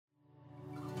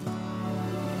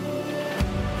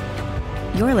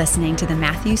You're listening to the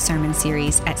Matthew Sermon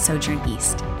Series at Sojourn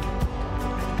East.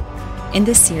 In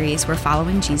this series, we're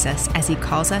following Jesus as he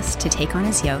calls us to take on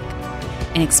his yoke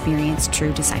and experience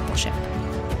true discipleship.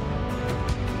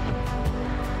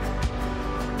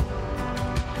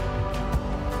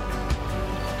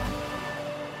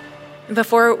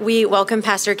 Before we welcome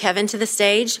Pastor Kevin to the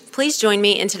stage, please join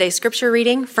me in today's scripture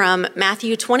reading from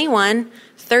Matthew 21,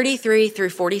 33 through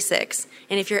 46.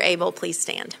 And if you're able, please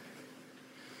stand.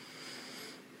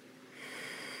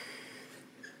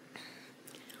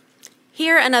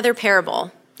 Hear another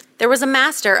parable. There was a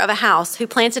master of a house who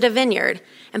planted a vineyard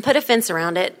and put a fence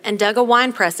around it and dug a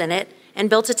winepress in it and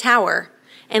built a tower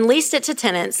and leased it to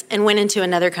tenants and went into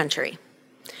another country.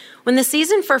 When the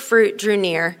season for fruit drew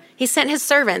near, he sent his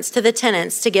servants to the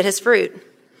tenants to get his fruit.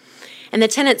 And the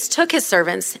tenants took his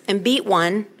servants and beat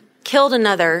one, killed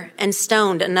another, and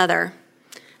stoned another.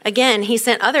 Again, he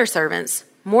sent other servants,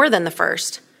 more than the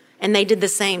first, and they did the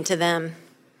same to them.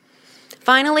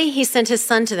 Finally, he sent his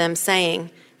son to them, saying,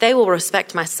 "They will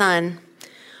respect my son."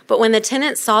 But when the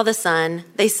tenants saw the son,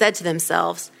 they said to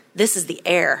themselves, "This is the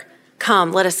heir.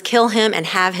 Come, let us kill him and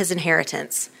have his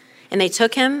inheritance." And they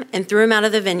took him and threw him out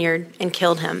of the vineyard and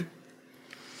killed him.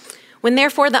 When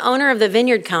therefore the owner of the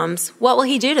vineyard comes, what will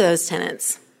he do to those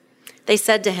tenants? They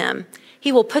said to him,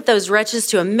 "He will put those wretches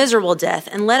to a miserable death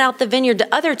and let out the vineyard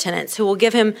to other tenants who will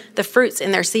give him the fruits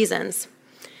in their seasons."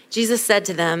 Jesus said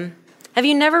to them, "Have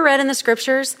you never read in the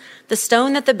scriptures, the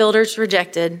stone that the builders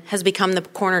rejected has become the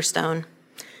cornerstone?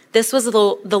 This was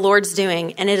the Lord's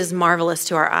doing, and it is marvelous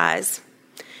to our eyes.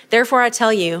 Therefore I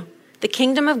tell you, the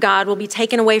kingdom of God will be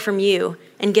taken away from you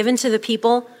and given to the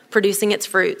people producing its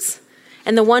fruits.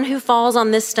 And the one who falls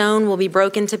on this stone will be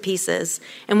broken to pieces,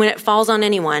 and when it falls on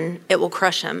anyone, it will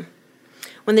crush him."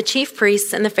 When the chief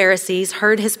priests and the Pharisees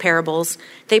heard his parables,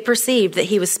 they perceived that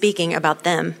he was speaking about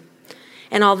them.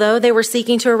 And although they were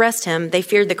seeking to arrest him, they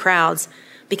feared the crowds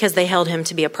because they held him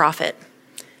to be a prophet.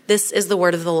 This is the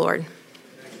word of the Lord.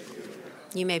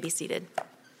 You may be seated.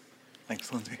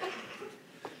 Thanks, Lindsay.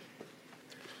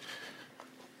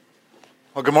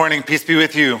 Well, good morning. Peace be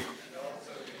with you.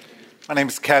 My name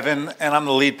is Kevin, and I'm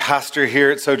the lead pastor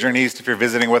here at Sojourn East. If you're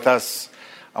visiting with us,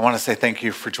 I want to say thank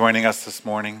you for joining us this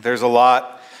morning. There's a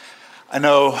lot I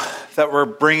know that we're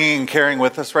bringing and carrying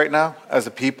with us right now as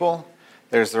a people.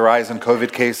 There's the rise in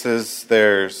COVID cases.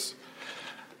 There's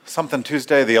something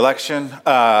Tuesday, the election,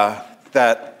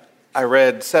 that I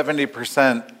read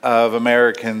 70% of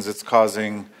Americans, it's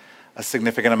causing a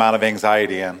significant amount of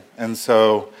anxiety in. And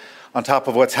so on top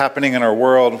of what's happening in our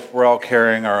world, we're all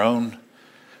carrying our own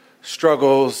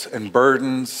struggles and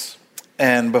burdens.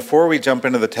 And before we jump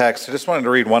into the text, I just wanted to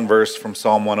read one verse from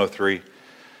Psalm 103.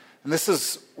 And this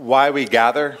is why we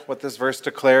gather, what this verse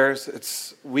declares.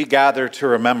 It's we gather to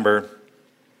remember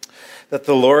that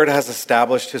the Lord has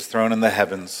established his throne in the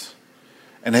heavens,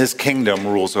 and his kingdom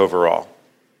rules over all.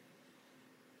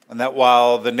 And that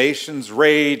while the nations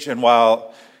rage, and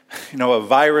while a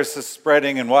virus is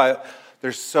spreading, and while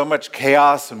there's so much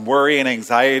chaos and worry and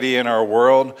anxiety in our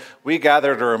world, we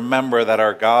gather to remember that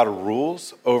our God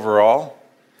rules over all,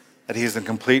 that he's in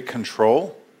complete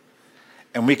control.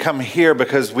 And we come here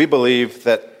because we believe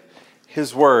that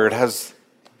his word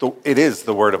it is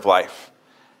the word of life.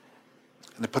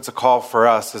 And it puts a call for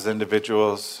us as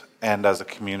individuals and as a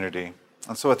community.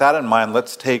 And so with that in mind,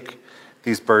 let's take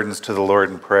these burdens to the Lord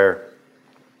in prayer.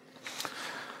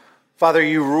 Father,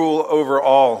 you rule over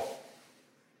all.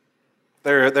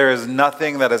 There is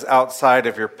nothing that is outside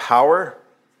of your power.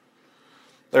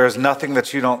 There is nothing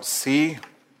that you don't see.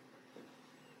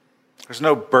 There's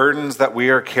no burdens that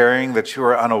we are carrying that you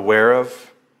are unaware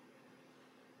of.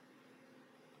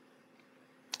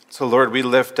 So, Lord, we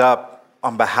lift up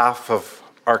on behalf of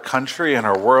our country and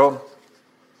our world.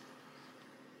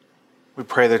 We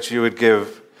pray that you would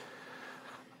give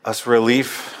us relief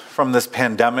from this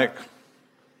pandemic.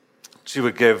 That you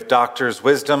would give doctors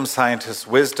wisdom, scientists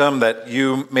wisdom, that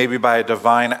you, maybe by a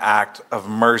divine act of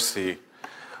mercy,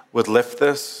 would lift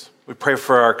this. We pray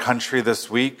for our country this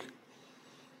week,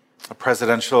 a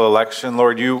presidential election.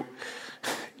 Lord, you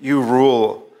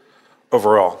rule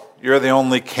over all. You're the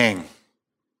only king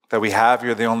that we have.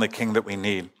 You're the only king that we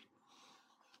need.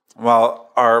 While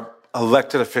our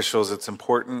elected officials, it's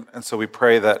important. And so we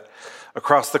pray that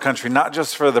across the country, not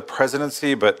just for the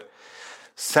presidency, but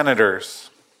senators,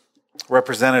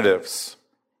 representatives,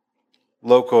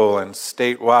 local and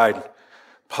statewide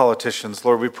politicians,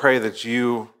 Lord, we pray that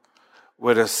you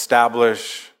would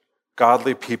establish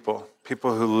godly people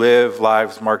who live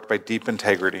lives marked by deep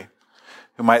integrity,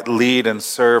 who might lead and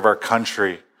serve our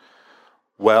country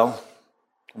well,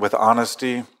 with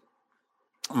honesty,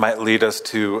 might lead us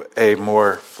to a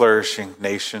more flourishing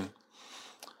nation.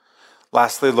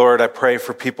 Lastly, Lord, I pray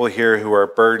for people here who are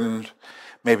burdened.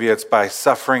 Maybe it's by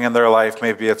suffering in their life.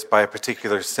 Maybe it's by a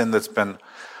particular sin that's been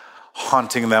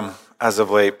haunting them as of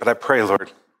late. But I pray,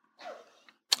 Lord,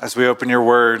 as we open your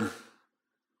word,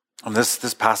 and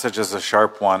this passage is a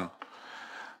sharp one,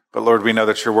 but Lord, we know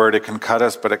that your word, it can cut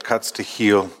us, but it cuts to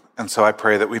heal. And so I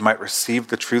pray that we might receive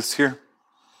the truths here,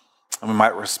 and we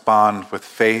might respond with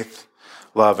faith,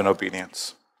 love, and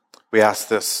obedience. We ask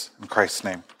this in Christ's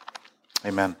name.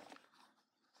 Amen.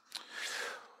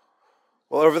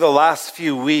 Well, over the last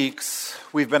few weeks,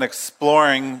 we've been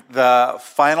exploring the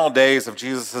final days of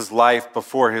Jesus' life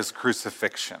before his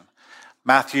crucifixion.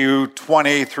 Matthew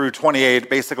 20 through 28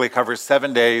 basically covers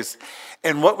 7 days.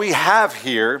 And what we have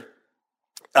here,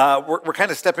 we're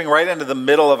kind of stepping right into the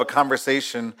middle of a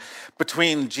conversation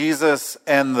between Jesus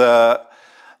and the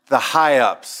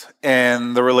high-ups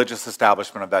in the religious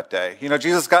establishment of that day. You know,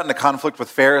 Jesus got into conflict with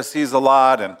Pharisees a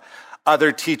lot and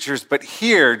other teachers, but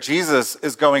here Jesus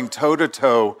is going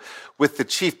toe-to-toe with the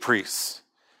chief priests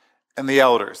and the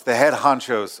elders, the head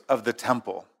honchos of the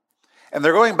temple. And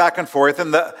they're going back and forth,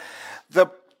 and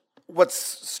what's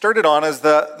started on is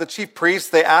the chief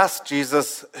priests, they asked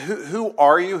Jesus, who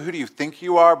are you? Who do you think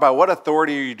you are? By what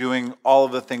authority are you doing all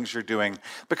of the things you're doing?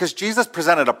 Because Jesus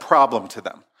presented a problem to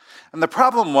them. And the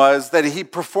problem was that he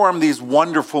performed these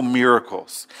wonderful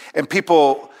miracles. And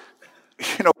people,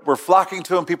 were flocking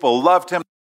to him. People loved him.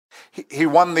 He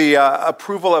won the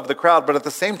approval of the crowd. But at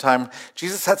the same time,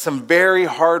 Jesus had some very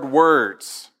hard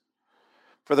words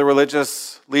for the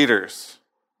religious leaders.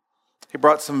 He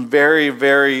brought some very,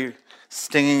 very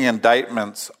stinging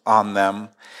indictments on them.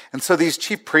 And so these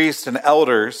chief priests and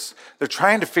elders, they're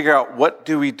trying to figure out, what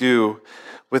do we do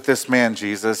with this man,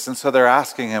 Jesus? And so they're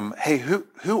asking him, hey,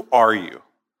 who are you?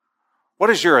 What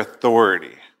is your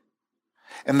authority?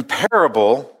 And the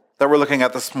parable that we're looking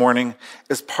at this morning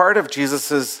is part of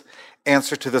Jesus's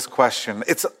answer to this question.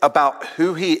 It's about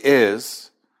who he is,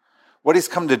 what he's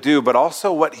come to do, but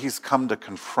also what he's come to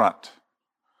confront.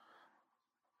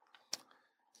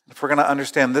 If we're going to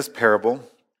understand this parable,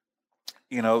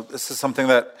 this is something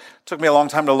that took me a long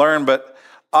time to learn, but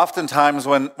oftentimes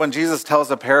when Jesus tells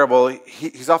a parable,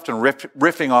 he's often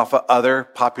riffing off of other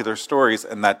popular stories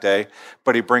in that day,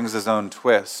 but he brings his own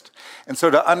twist. And so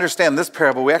to understand this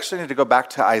parable, we actually need to go back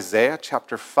to Isaiah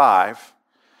chapter 5.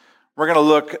 We're going to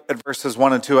look at verses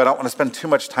 1 and 2. I don't want to spend too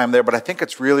much time there, but I think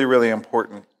it's really, really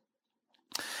important.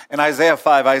 In Isaiah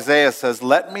 5, Isaiah says,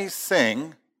 "Let me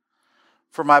sing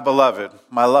for my beloved,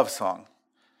 my love song,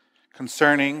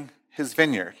 concerning his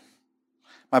vineyard.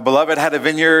 My beloved had a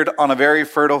vineyard on a very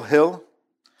fertile hill."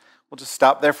 We'll just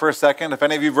stop there for a second. If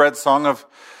any of you have read Song of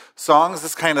Songs,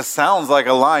 this kind of sounds like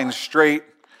a line straight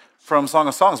from Song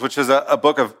of Songs, which is a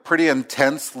book of pretty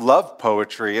intense love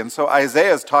poetry. And so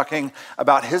Isaiah is talking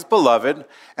about his beloved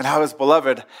and how his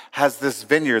beloved has this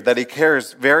vineyard that he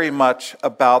cares very much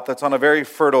about, that's on a very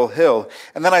fertile hill.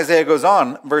 And then Isaiah goes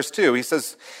on, verse 2, he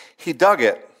says, "He dug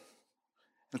it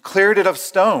and cleared it of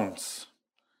stones,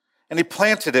 and he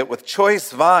planted it with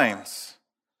choice vines.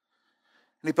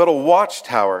 And he built a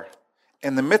watchtower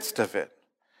in the midst of it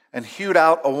and hewed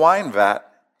out a wine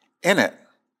vat in it."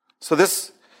 So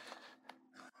this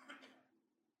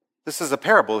is a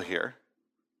parable here.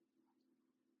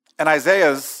 And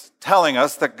Isaiah's telling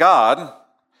us that God,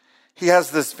 he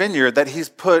has this vineyard that he's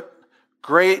put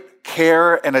great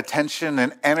care and attention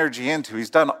and energy into. He's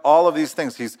done all of these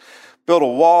things. He's built a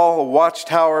wall, a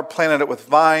watchtower, planted it with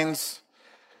vines,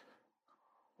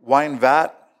 wine vat.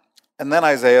 And then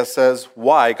Isaiah says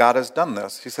why God has done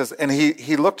this. He says, and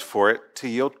he looked for it to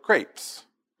yield grapes.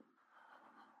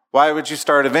 Why would you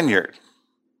start a vineyard?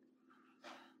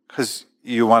 Because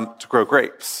you want to grow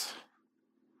grapes.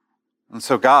 And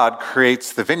so God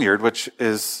creates the vineyard, which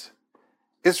is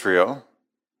Israel,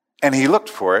 and he looked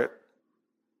for it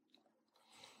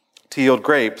to yield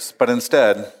grapes, but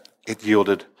instead it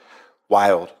yielded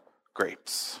wild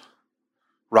grapes,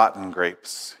 rotten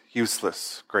grapes,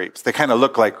 useless grapes. They kind of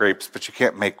look like grapes, but you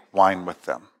can't make wine with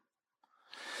them.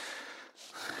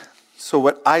 So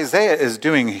what Isaiah is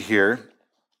doing here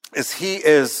is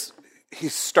he's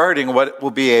starting what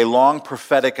will be a long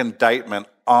prophetic indictment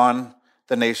on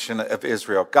the nation of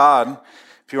Israel. God,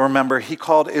 if you remember, he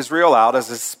called Israel out as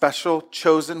a special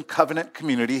chosen covenant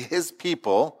community, his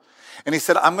people. And he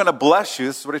said, I'm going to bless you.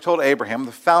 This is what he told Abraham,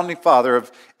 the founding father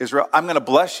of Israel. I'm going to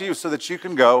bless you so that you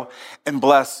can go and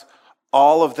bless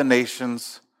all of the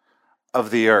nations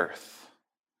of the earth.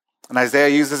 And Isaiah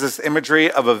uses this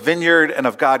imagery of a vineyard and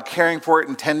of God caring for it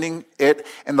and tending it.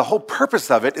 And the whole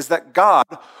purpose of it is that God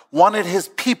wanted his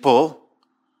people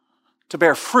to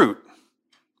bear fruit.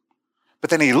 But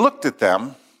then he looked at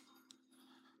them,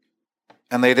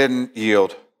 and they didn't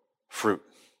yield fruit.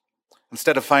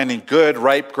 Instead of finding good,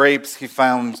 ripe grapes, he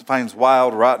finds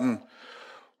wild, rotten,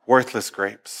 worthless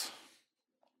grapes.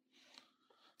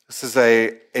 This is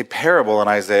a parable in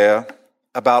Isaiah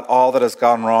about all that has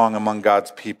gone wrong among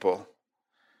God's people.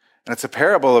 And it's a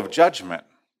parable of judgment.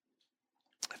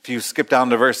 If you skip down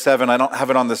to verse 7, I don't have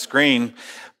it on the screen,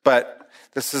 but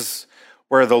this is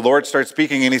where the Lord starts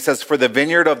speaking, and he says, "For the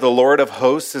vineyard of the Lord of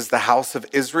hosts is the house of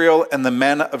Israel, and the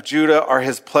men of Judah are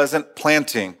his pleasant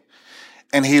planting.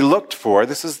 And he looked for,"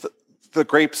 this is the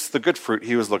grapes, the good fruit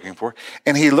he was looking for,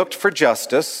 "and he looked for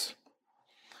justice,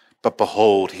 but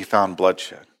behold, he found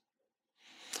bloodshed.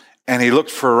 And he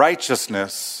looked for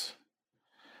righteousness,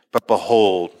 but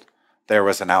behold, there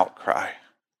was an outcry."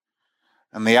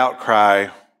 And the outcry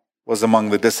was among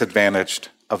the disadvantaged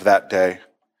of that day,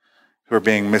 who are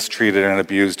being mistreated and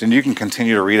abused. And you can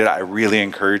continue to read it. I really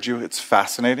encourage you. It's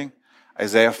fascinating.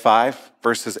 Isaiah 5,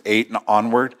 verses 8 and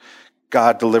onward,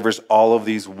 God delivers all of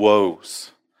these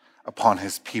woes upon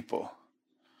his people.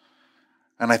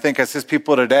 And I think as his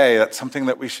people today, that's something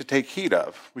that we should take heed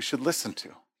of. We should listen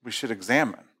to. We should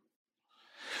examine.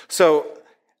 So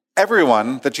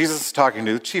everyone that Jesus is talking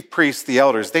to, the chief priests, the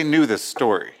elders, they knew this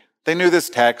story. They knew this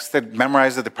text. They'd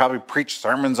memorized it. They probably preached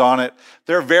sermons on it.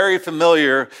 They're very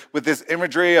familiar with this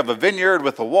imagery of a vineyard,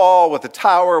 with a wall, with a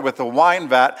tower, with a wine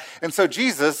vat. And so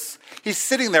Jesus, he's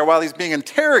sitting there while he's being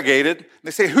interrogated. They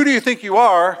say, "Who do you think you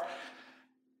are?"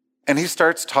 And he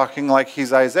starts talking like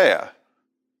he's Isaiah.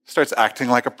 Starts acting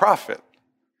like a prophet.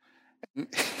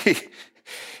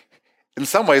 In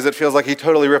some ways, it feels like he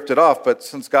totally ripped it off, but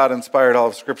since God inspired all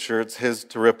of Scripture, it's his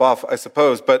to rip off, I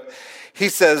suppose. But he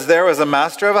says, "There was a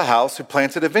master of a house who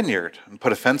planted a vineyard and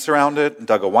put a fence around it and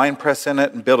dug a winepress in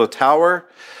it and built a tower."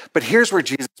 But here's where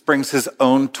Jesus brings his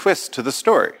own twist to the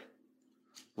story,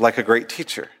 like a great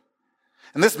teacher.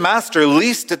 And this master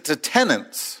leased it to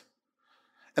tenants,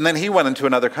 and then he went into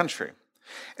another country.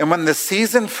 And when the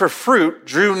season for fruit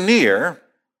drew near,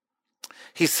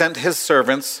 he sent his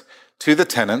servants to the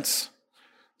tenants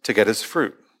to get his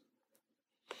fruit.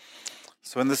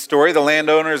 So in this story, the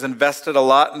landowners invested a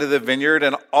lot into the vineyard,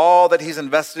 and all that he's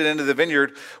invested into the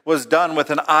vineyard was done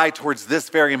with an eye towards this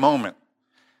very moment.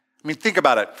 I mean, think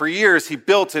about it. For years, he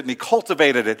built it and he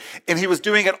cultivated it, and he was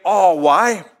doing it all.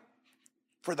 Why?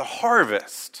 For the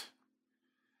harvest.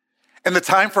 And the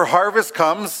time for harvest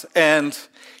comes, and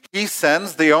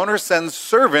the owner sends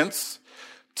servants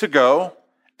to go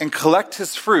and collect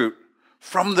his fruit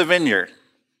from the vineyard.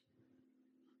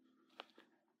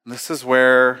 And this is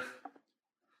where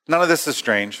none of this is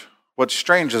strange. What's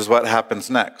strange is what happens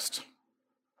next.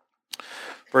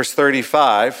 Verse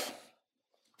 35,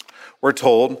 we're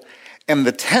told, "And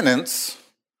the tenants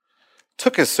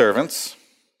took his servants,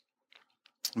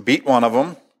 beat one of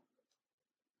them,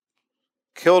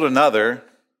 killed another,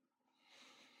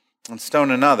 and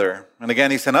stoned another. And again,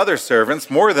 he sent other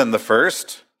servants, more than the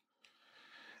first,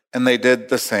 and they did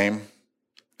the same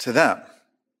to them."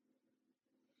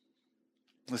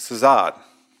 This is odd.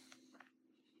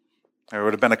 There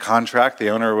would have been a contract. The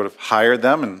owner would have hired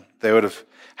them, and they would have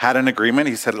had an agreement.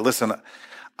 He said, "Listen,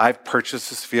 I've purchased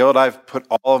this field. I've put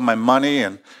all of my money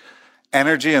and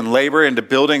energy and labor into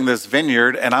building this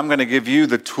vineyard, and I'm going to give you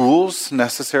the tools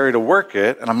necessary to work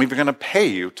it, and I'm even going to pay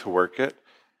you to work it.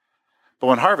 But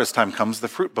when harvest time comes, the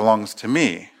fruit belongs to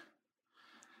me."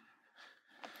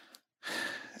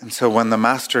 And so when the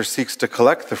master seeks to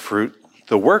collect the fruit,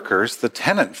 the workers, the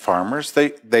tenant farmers,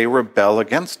 they rebel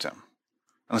against him.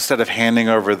 And instead of handing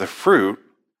over the fruit,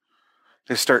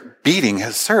 they start beating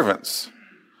his servants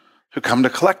who come to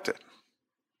collect it.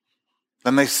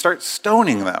 Then they start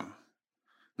stoning them.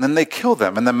 And then they kill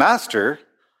them. And the master,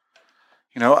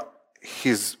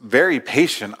 he's very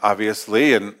patient,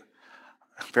 obviously, and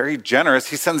very generous.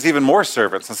 He sends even more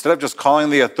servants. Instead of just calling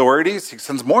the authorities, he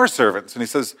sends more servants. And he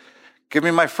says, "Give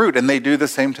me my fruit." And they do the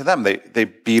same to them. They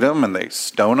beat them and they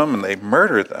stone them and they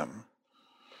murder them.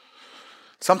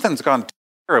 Something's gone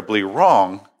terribly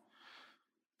wrong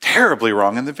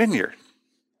in the vineyard.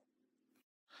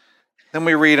 Then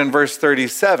we read in verse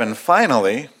 37,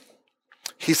 "Finally,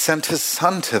 he sent his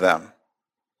son to them,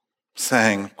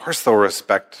 saying," of course they'll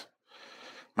respect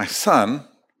my son.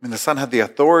 I mean, the son had the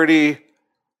authority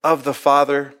of the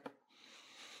father.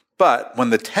 But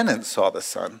when the tenants saw the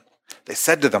son, they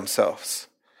said to themselves,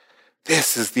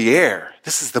 "This is the heir.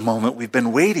 This is the moment we've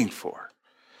been waiting for.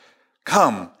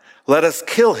 Come, let us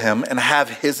kill him and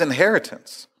have his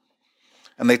inheritance."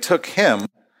 And they took him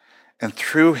and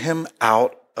threw him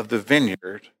out of the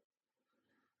vineyard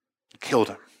and killed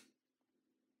him.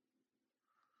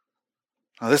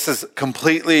 Now, this is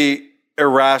completely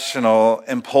irrational,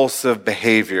 impulsive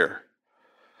behavior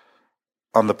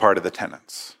on the part of the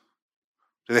tenants?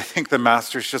 Do they think the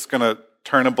master's just going to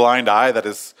turn a blind eye that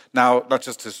is now not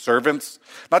just his servants,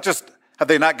 not just have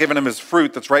they not given him his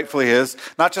fruit that's rightfully his,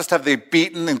 not just have they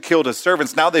beaten and killed his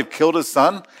servants, now they've killed his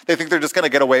son? They think they're just going to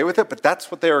get away with it, but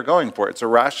that's what they were going for. It's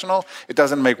irrational. It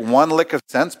doesn't make one lick of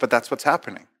sense, but that's what's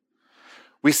happening.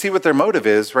 We see what their motive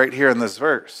is right here in this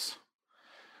verse.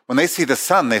 When they see the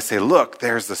son, they say, look,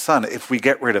 there's the son. If we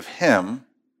get rid of him,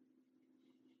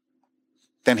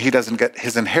 then he doesn't get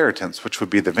his inheritance, which would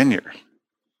be the vineyard.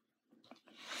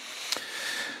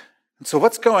 And so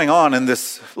what's going on in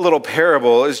this little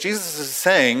parable is Jesus is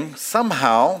saying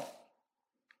somehow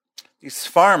these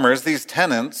farmers, these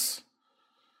tenants,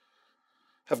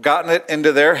 have gotten it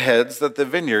into their heads that the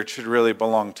vineyard should really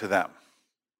belong to them.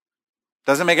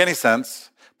 Doesn't make any sense,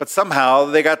 but somehow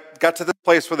they got to the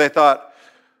place where they thought,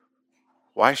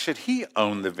 why should he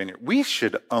own the vineyard? We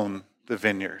should own the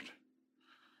vineyard.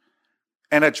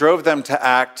 And it drove them to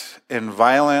act in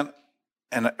violent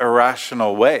and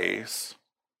irrational ways.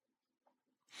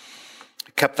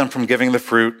 It kept them from giving the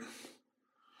fruit,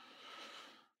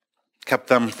 kept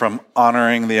them from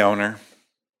honoring the owner.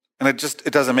 And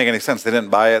it doesn't make any sense. They didn't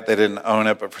buy it, they didn't own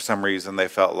it, but for some reason they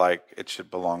felt like it should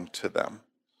belong to them.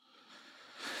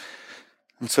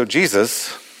 And so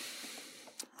Jesus,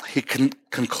 he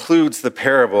concludes the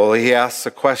parable. He asks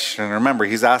a question. Remember,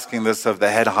 he's asking this of the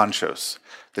head honchos,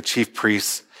 the chief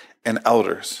priests and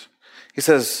elders. He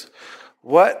says,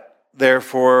 when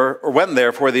therefore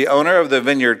the owner of the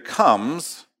vineyard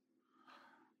comes,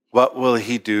 what will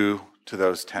he do to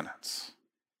those tenants?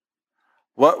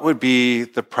 What would be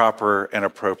the proper and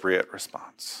appropriate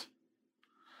response?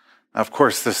 Now, of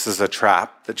course, this is a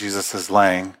trap that Jesus is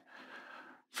laying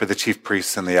for the chief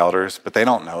priests and the elders, but they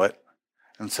don't know it.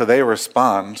 And so they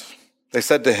respond. They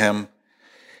said to him,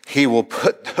 he will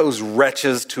put those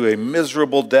wretches to a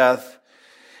miserable death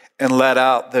and let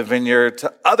out the vineyard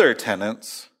to other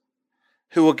tenants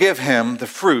who will give him the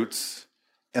fruits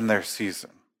in their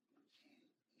season.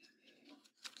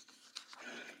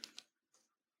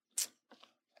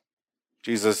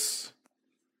 Jesus,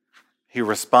 he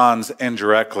responds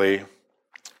indirectly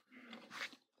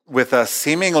with a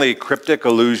seemingly cryptic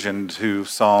allusion to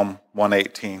Psalm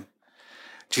 118.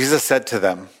 Jesus said to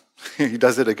them, he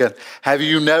does it again, have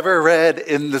you never read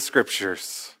in the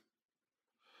scriptures?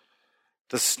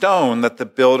 The stone that the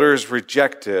builders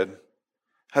rejected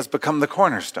has become the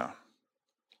cornerstone.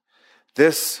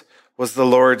 This was the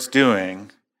Lord's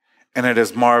doing, and it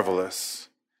is marvelous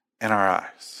in our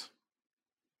eyes.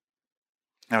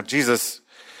 Now, Jesus,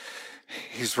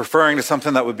 he's referring to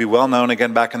something that would be well known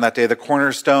again back in that day. The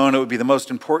cornerstone, it would be the most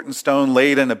important stone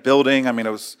laid in a building. I mean,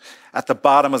 it was at the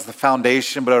bottom as the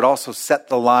foundation, but it would also set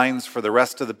the lines for the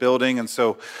rest of the building. And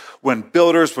so when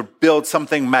builders would build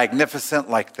something magnificent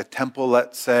like the temple,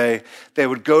 let's say, they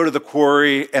would go to the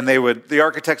quarry and the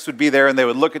architects would be there and they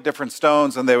would look at different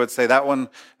stones and they would say, that one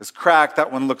is cracked,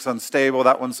 that one looks unstable,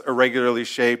 that one's irregularly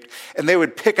shaped. And they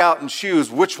would pick out and choose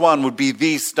which one would be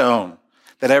the stone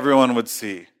that everyone would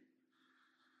see.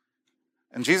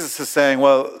 And Jesus is saying,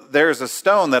 well, there's a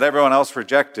stone that everyone else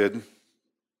rejected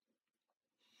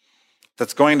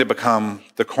that's going to become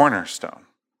the cornerstone.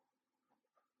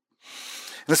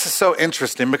 And this is so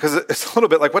interesting because it's a little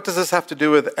bit like, what does this have to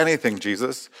do with anything,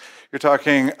 Jesus? You're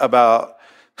talking about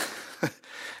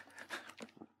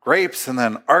grapes and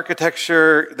then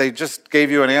architecture. They just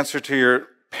gave you an answer to your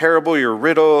parable, your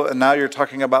riddle, and now you're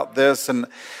talking about this. And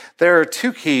there are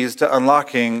two keys to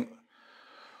unlocking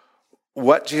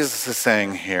what Jesus is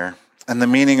saying here and the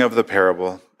meaning of the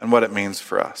parable and what it means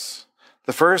for us.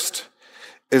 The first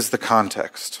is the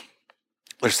context.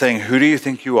 They're saying, who do you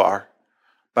think you are?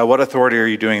 By what authority are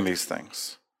you doing these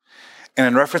things? And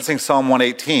in referencing Psalm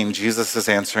 118, Jesus is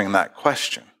answering that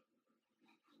question.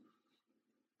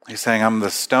 He's saying, I'm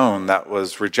the stone that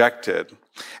was rejected.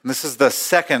 And this is the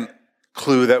second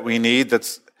clue that we need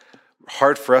that's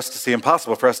hard for us to see,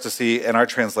 impossible for us to see in our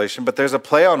translation, but there's a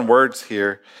play on words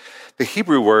here. The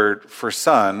Hebrew word for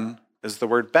son is the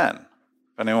word Ben.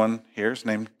 If anyone here is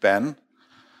named Ben,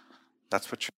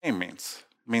 that's what your name means.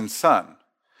 It means son.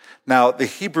 Now, the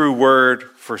Hebrew word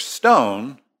for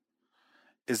stone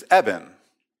is Eben.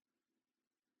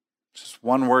 Just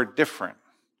one word different.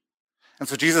 And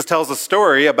so Jesus tells a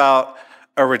story about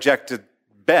a rejected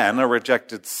Ben, a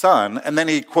rejected son, and then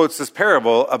he quotes this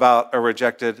parable about a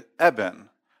rejected Eben,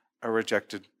 a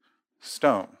rejected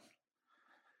stone.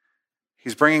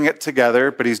 He's bringing it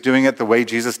together, but he's doing it the way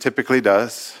Jesus typically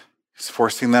does. He's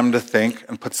forcing them to think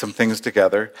and put some things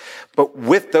together. But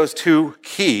with those two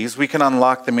keys, we can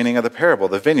unlock the meaning of the parable.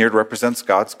 The vineyard represents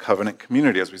God's covenant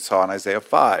community, as we saw in Isaiah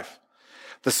 5.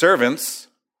 The servants,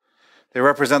 they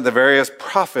represent the various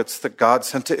prophets that God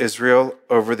sent to Israel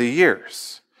over the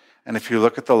years. And if you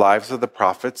look at the lives of the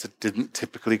prophets, it didn't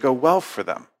typically go well for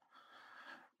them.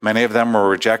 Many of them were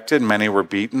rejected, many were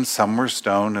beaten, some were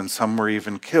stoned, and some were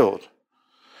even killed.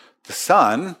 The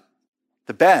son,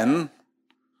 the Ben,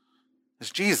 is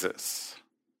Jesus.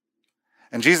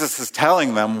 And Jesus is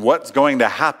telling them what's going to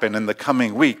happen in the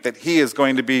coming week, that he is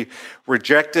going to be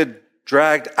rejected,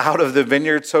 dragged out of the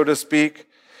vineyard, so to speak,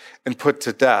 and put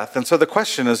to death. And so the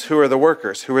question is, who are the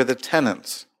workers? Who are the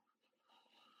tenants?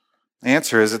 The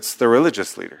answer is, it's the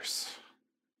religious leaders.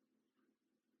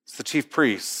 It's the chief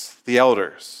priests, the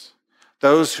elders,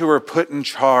 those who are put in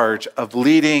charge of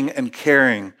leading and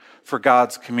caring for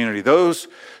God's community, those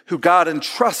who God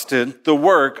entrusted the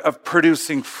work of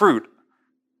producing fruit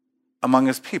among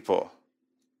his people.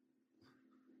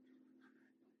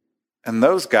 And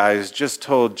those guys just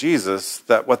told Jesus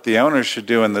that what the owners should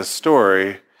do in this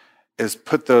story is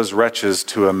put those wretches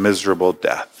to a miserable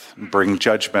death and bring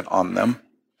judgment on them.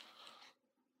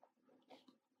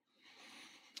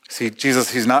 See,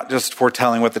 Jesus, he's not just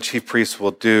foretelling what the chief priests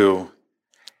will do.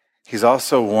 He's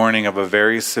also warning of a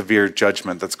very severe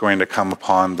judgment that's going to come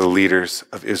upon the leaders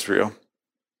of Israel.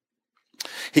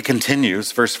 He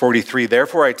continues, verse 43,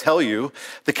 "Therefore I tell you,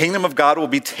 the kingdom of God will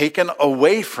be taken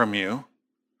away from you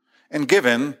and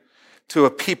given to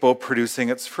a people producing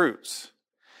its fruits.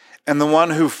 And the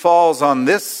one who falls on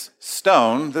this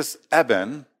stone, this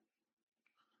Eben,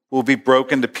 will be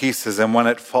broken to pieces, and when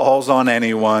it falls on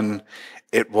anyone,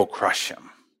 it will crush him."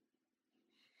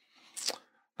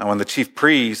 Now, when the chief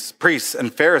priests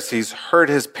and Pharisees heard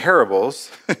his parables,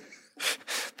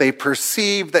 they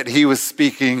perceived that he was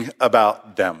speaking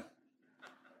about them.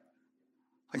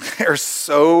 Like, they're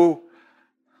so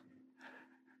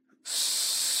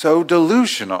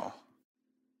delusional.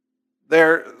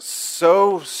 They're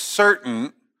so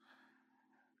certain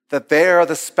that they are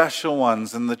the special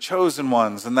ones and the chosen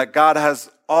ones, and that God has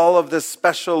all of this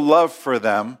special love for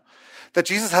them, that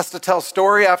Jesus has to tell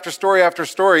story after story after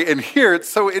story. And here it's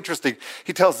so interesting.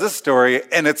 He tells this story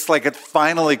and it's like it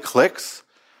finally clicks.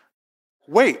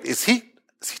 Wait, is he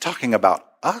talking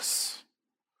about us?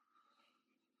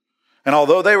 And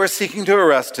although they were seeking to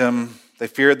arrest him, they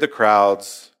feared the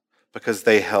crowds because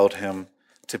they held him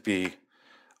to be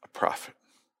a prophet.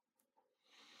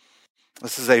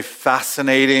 This is a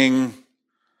fascinating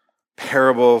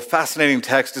parable, fascinating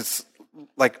text. It's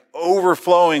like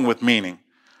overflowing with meaning.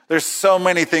 There's so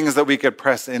many things that we could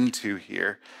press into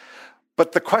here.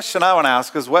 But the question I want to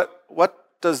ask is, what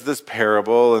does this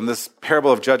parable and this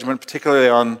parable of judgment, particularly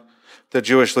on the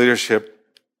Jewish leadership,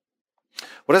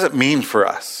 what does it mean for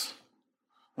us?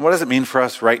 And what does it mean for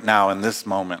us right now in this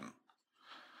moment?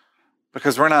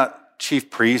 Because we're not chief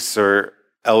priests or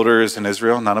elders in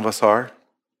Israel. None of us are.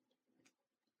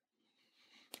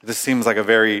 This seems like a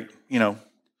very,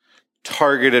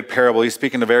 targeted parable. He's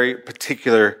speaking to very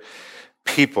particular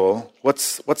people.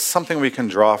 What's something we can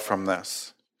draw from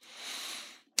this?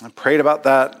 I prayed about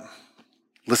that,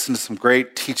 listened to some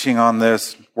great teaching on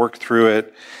this, worked through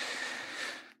it.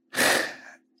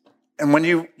 And when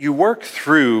you work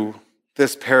through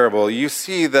this parable, you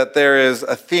see that there is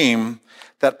a theme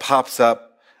that pops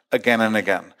up again and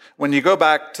again. When you go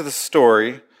back to the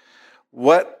story,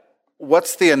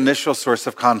 what's the initial source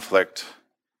of conflict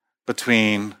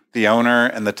between the owner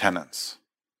and the tenants?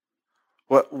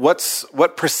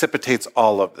 What precipitates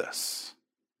all of this?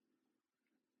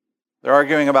 They're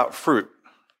arguing about fruit,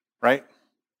 right?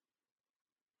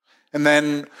 And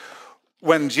then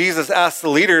when Jesus asks the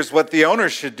leaders what the owner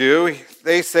should do,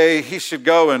 they say he should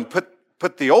go and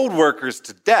put the old workers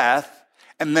to death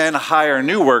and then hire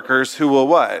new workers who will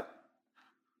what?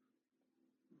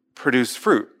 Produce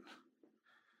fruit.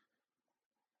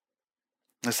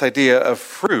 This idea of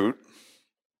fruit,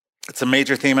 it's a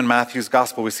major theme in Matthew's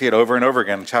gospel. We see it over and over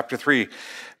again. In chapter 3,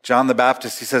 John the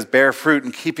Baptist, he says, bear fruit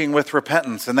in keeping with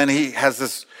repentance. And then he has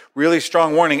this really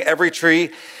strong warning. Every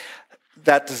tree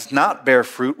that does not bear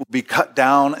fruit will be cut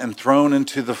down and thrown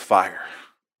into the fire.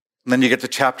 And then you get to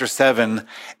chapter 7,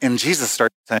 and Jesus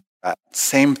starts saying that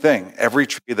same thing. Every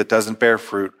tree that doesn't bear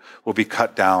fruit will be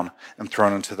cut down and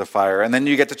thrown into the fire. And then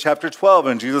you get to chapter 12,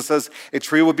 and Jesus says a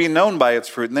tree will be known by its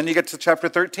fruit. And then you get to chapter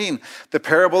 13, the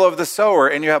parable of the sower,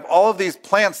 and you have all of these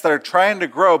plants that are trying to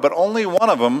grow, but only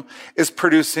one of them is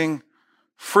producing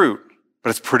fruit. But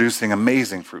it's producing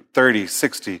amazing fruit, 30,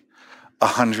 60,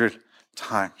 100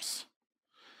 times.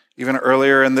 Even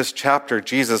earlier in this chapter,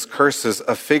 Jesus curses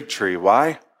a fig tree.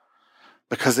 Why?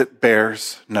 because it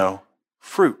bears no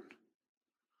fruit.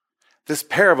 This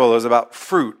parable is about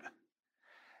fruit,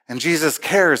 and Jesus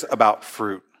cares about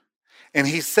fruit. And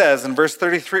he says in verse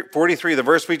 43, the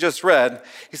verse we just read,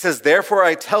 he says, therefore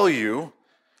I tell you,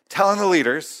 telling the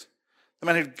leaders, the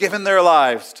men who'd given their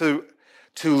lives to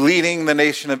leading the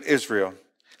nation of Israel.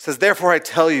 He says, therefore I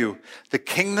tell you, the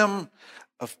kingdom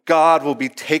of God will be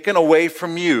taken away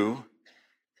from you,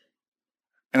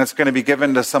 and it's going to be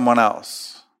given to someone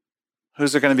else.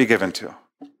 Who's it going to be given to?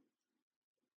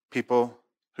 People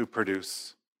who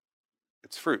produce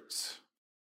its fruits.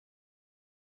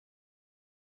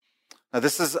 Now,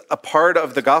 this is a part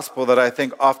of the gospel that I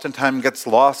think oftentimes gets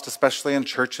lost, especially in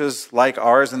churches like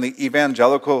ours, in the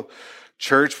evangelical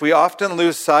church. We often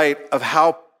lose sight of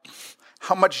how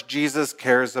much Jesus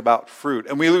cares about fruit.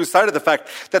 And we lose sight of the fact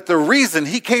that the reason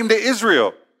he came to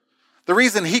Israel, the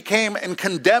reason he came and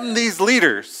condemned these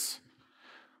leaders,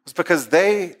 was because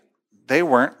they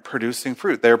weren't producing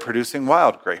fruit. They were producing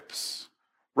wild grapes,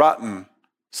 rotten,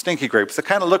 stinky grapes that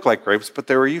kind of look like grapes, but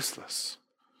they were useless.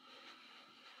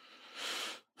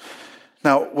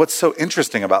 Now, what's so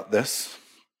interesting about this,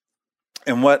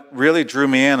 and what really drew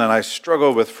me in and I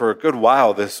struggled with for a good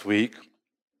while this week,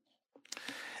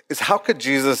 is how could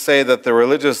Jesus say that the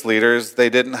religious leaders,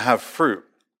 they didn't have fruit?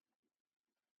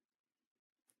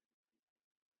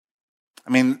 I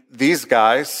mean, these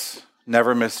guys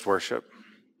never missed worship.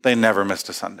 They never missed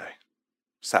a Sunday,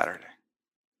 Saturday.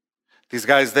 These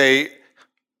guys, their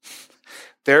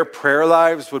prayer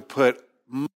lives would put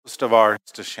most of ours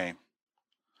to shame.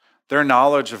 Their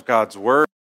knowledge of God's word,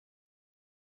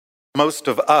 most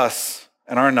of us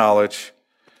and our knowledge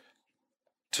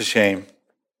to shame.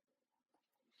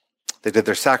 They did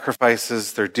their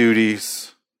sacrifices, their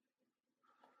duties,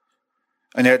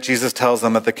 and yet Jesus tells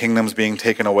them that the kingdom's being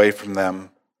taken away from them.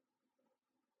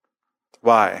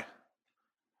 Why?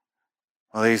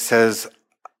 Well, he says,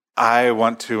 I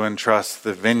want to entrust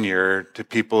the vineyard to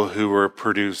people who will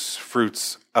produce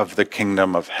fruits of the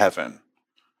kingdom of heaven.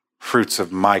 Fruits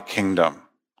of my kingdom.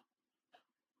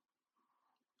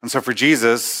 And so for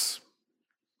Jesus,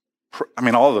 I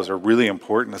mean, all of those are really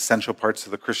important, essential parts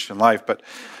of the Christian life, but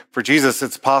for Jesus,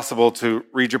 it's possible to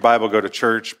read your Bible, go to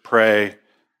church, pray,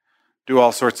 do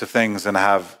all sorts of things and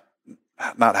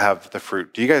not have the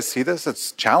fruit. Do you guys see this?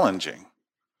 It's challenging.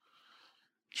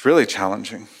 It's really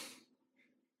challenging.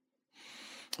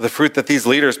 The fruit that these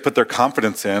leaders put their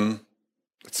confidence in,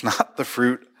 it's not the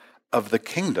fruit of the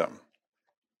kingdom.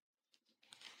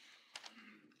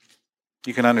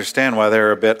 You can understand why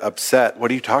they're a bit upset. What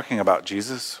are you talking about,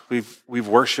 Jesus? We've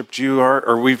worshiped you,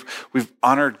 or we've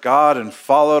honored God and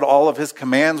followed all of his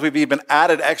commands. We've even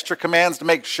added extra commands to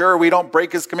make sure we don't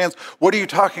break his commands. What are you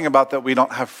talking about that we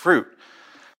don't have fruit?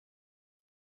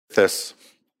 This.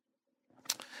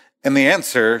 And the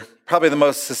answer, probably the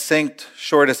most succinct,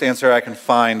 shortest answer I can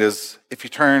find is if you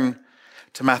turn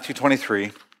to Matthew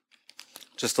 23,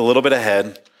 just a little bit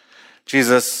ahead,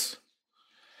 Jesus,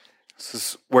 this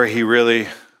is where he really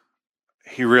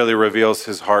reveals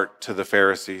his heart to the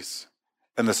Pharisees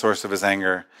and the source of his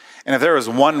anger. And if there was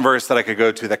one verse that I could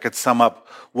go to that could sum up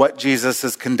what Jesus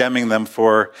is condemning them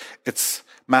for, it's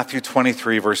Matthew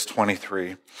 23, verse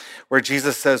 23, where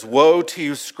Jesus says, "Woe to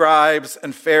you, scribes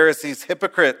and Pharisees,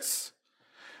 hypocrites,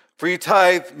 for you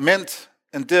tithe mint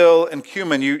and dill and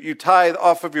cumin. You tithe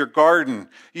off of your garden.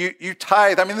 You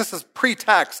tithe, I mean, this is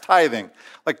pre-tax tithing.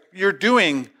 Like, you're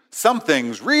doing some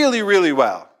things really, really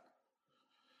well.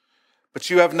 But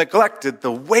you have neglected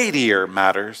the weightier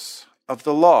matters of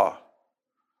the law,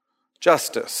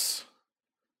 justice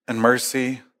and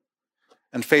mercy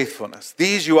and faithfulness.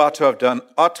 These you ought to have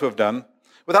done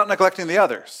without neglecting the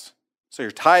others." So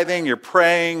you're tithing, you're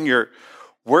praying, you're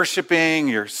worshiping,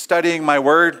 you're studying my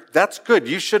word. That's good.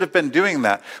 You should have been doing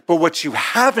that. But what you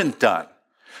haven't done,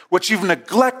 what you've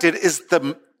neglected is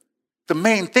the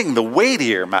main thing, the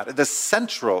weightier matter, the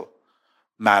central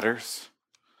matters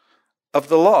of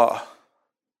the law.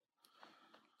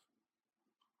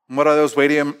 And what are those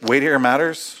weightier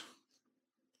matters?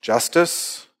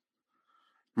 Justice,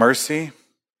 mercy,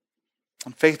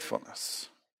 and faithfulness.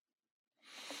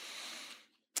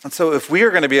 And so if we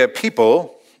are going to be a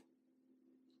people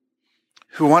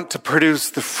who want to produce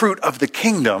the fruit of the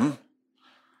kingdom,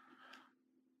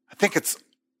 I think it's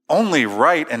only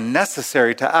right and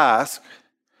necessary to ask,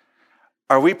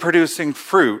 are we producing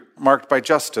fruit marked by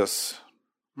justice,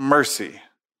 mercy,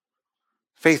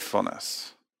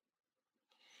 faithfulness?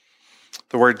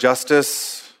 The word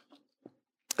justice,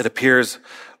 it appears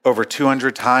over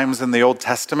 200 times in the Old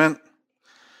Testament.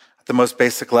 At the most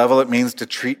basic level, it means to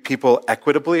treat people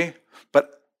equitably.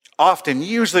 But often,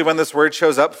 usually when this word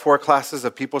shows up, 4 classes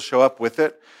of people show up with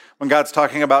it. When God's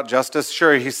talking about justice,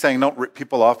 sure, he's saying don't rip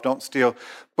people off, don't steal.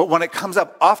 But when it comes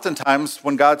up, oftentimes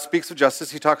when God speaks of justice,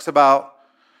 he talks about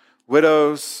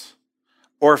widows,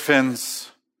 orphans,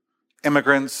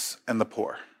 immigrants, and the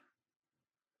poor.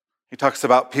 He talks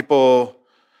about people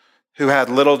who had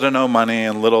little to no money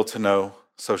and little to no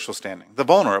social standing, the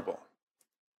vulnerable.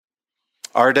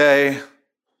 Our day,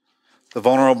 the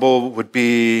vulnerable would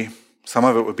be, some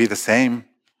of it would be the same.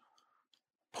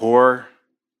 Poor,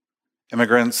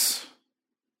 immigrants.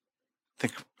 I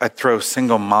think I'd throw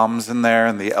single moms in there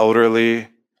and the elderly.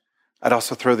 I'd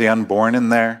also throw the unborn in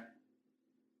there.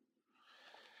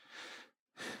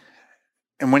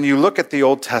 And when you look at the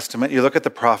Old Testament, you look at the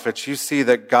prophets, you see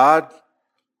that God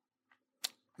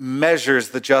measures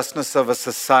the justness of a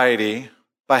society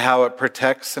by how it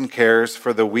protects and cares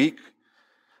for the weak,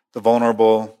 the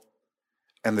vulnerable,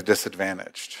 and the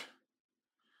disadvantaged.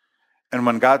 And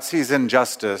when God sees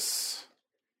injustice,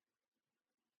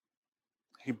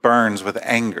 he burns with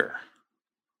anger.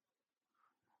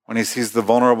 When he sees the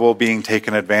vulnerable being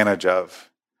taken advantage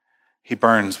of, he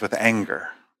burns with anger.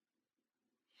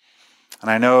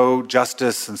 And I know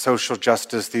justice and social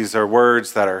justice, these are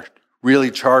words that are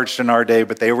really charged in our day,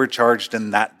 but they were charged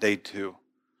in that day too.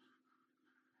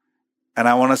 And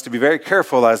I want us to be very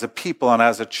careful as a people and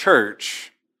as a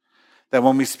church that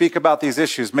when we speak about these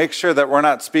issues, make sure that we're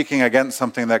not speaking against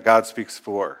something that God speaks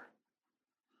for.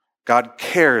 God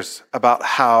cares about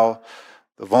how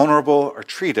the vulnerable are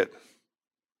treated.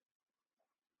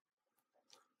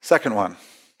 Second one,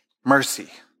 mercy.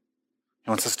 He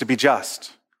wants us to be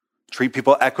just, treat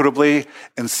people equitably,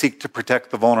 and seek to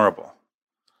protect the vulnerable.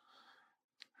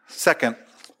 Second,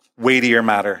 weightier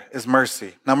matter is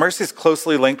mercy. Now, mercy is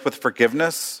closely linked with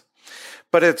forgiveness,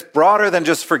 but it's broader than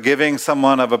just forgiving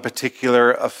someone of a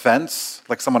particular offense,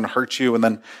 like someone hurt you and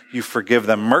then you forgive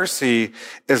them. Mercy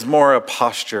is more a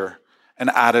posture, an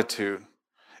attitude.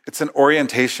 It's an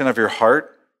orientation of your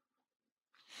heart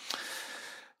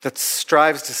that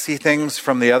strives to see things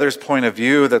from the other's point of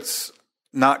view, that's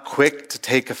not quick to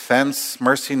take offense.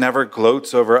 Mercy never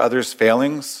gloats over others'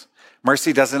 failings.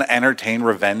 Mercy doesn't entertain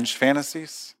revenge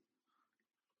fantasies.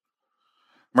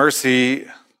 Mercy,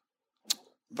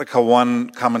 like how one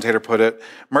commentator put it,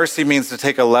 mercy means to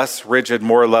take a less rigid,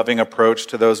 more loving approach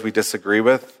to those we disagree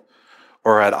with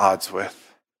or are at odds with.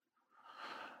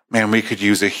 Man, we could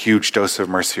use a huge dose of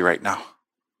mercy right now.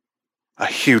 A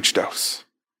huge dose.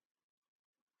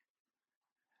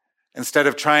 Instead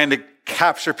of trying to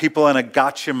capture people in a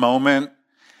gotcha moment,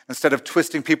 instead of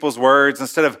twisting people's words,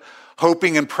 instead of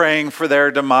hoping and praying for their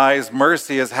demise,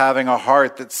 mercy is having a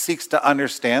heart that seeks to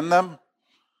understand them,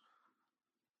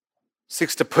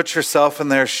 seeks to put yourself in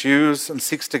their shoes, and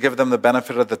seeks to give them the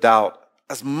benefit of the doubt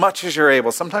as much as you're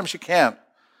able. Sometimes you can't.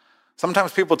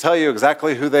 Sometimes people tell you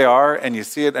exactly who they are, and you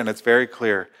see it, and it's very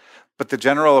clear. But the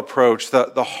general approach,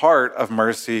 the heart of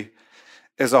mercy,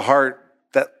 is a heart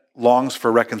that longs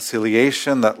for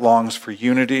reconciliation, that longs for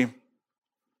unity,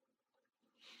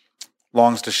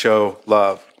 longs to show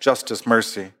love, justice,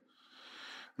 mercy.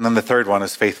 And then the third one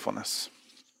is faithfulness.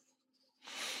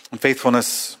 And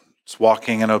faithfulness is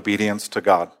walking in obedience to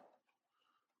God.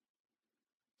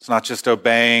 It's not just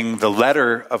obeying the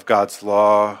letter of God's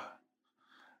law,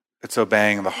 it's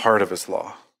obeying the heart of his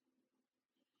law.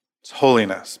 It's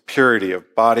holiness, purity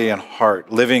of body and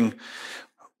heart, living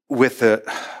with a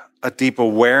deep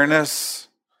awareness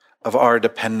of our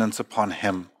dependence upon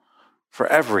him for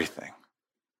everything,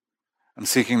 and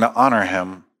seeking to honor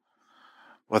him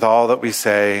with all that we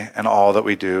say and all that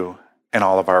we do in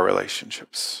all of our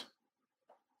relationships.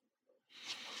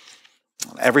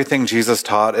 Everything Jesus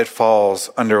taught, it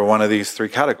falls under one of these three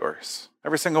categories.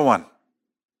 Every single one.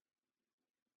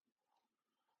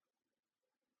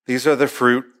 These are the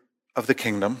fruit of the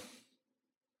kingdom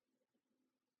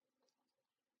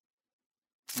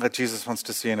that Jesus wants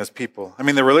to see in his people. I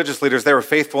mean, the religious leaders, they were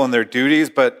faithful in their duties,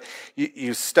 but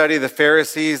you study the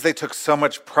Pharisees, they took so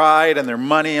much pride in their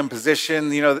money and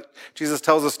position. You know, Jesus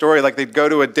tells a story like they'd go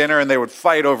to a dinner and they would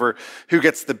fight over who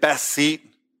gets the best seat.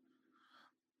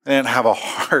 They didn't have a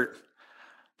heart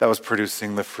that was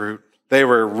producing the fruit. They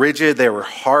were rigid, they were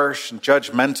harsh and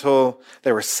judgmental.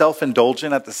 They were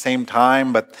self-indulgent at the same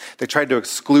time, but they tried to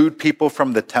exclude people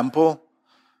from the temple.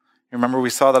 You remember we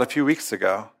saw that a few weeks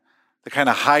ago. They kind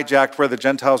of hijacked where the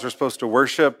Gentiles were supposed to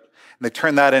worship, and they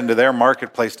turned that into their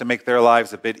marketplace to make their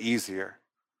lives a bit easier.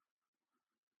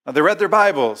 Now, they read their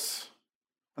Bibles,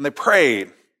 and they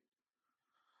prayed,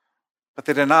 but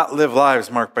they did not live lives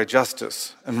marked by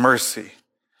justice and mercy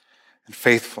and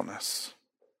faithfulness.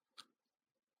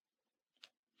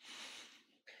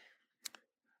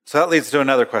 So that leads to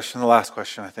another question, the last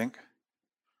question, I think.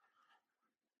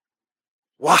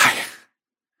 Why?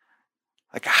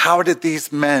 how did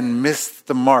these men miss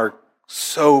the mark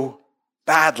so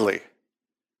badly?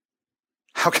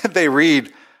 How could they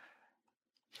read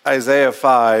Isaiah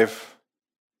 5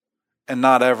 and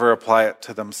not ever apply it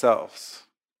to themselves?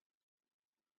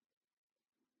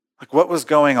 Like, what was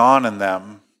going on in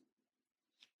them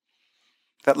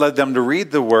that led them to read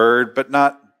the word but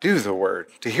not do the word,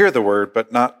 to hear the word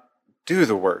but not do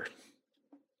the word?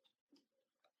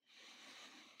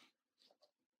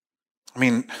 I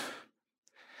mean,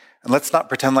 and let's not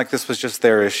pretend like this was just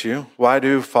their issue. Why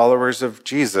do followers of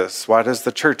Jesus, why does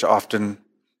the church often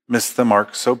miss the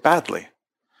mark so badly?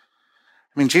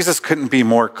 I mean, Jesus couldn't be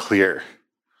more clear.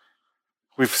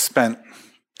 We've spent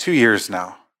 2 years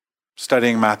now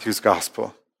studying Matthew's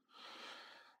gospel.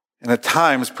 And at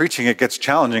times, preaching it gets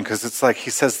challenging because it's like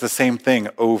he says the same thing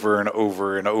over and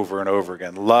over and over and over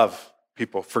again. Love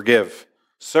people, forgive,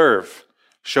 serve,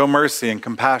 show mercy and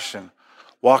compassion,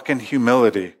 walk in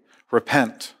humility,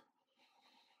 repent.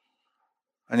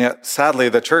 And yet, sadly,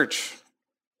 the church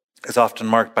is often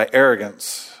marked by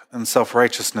arrogance and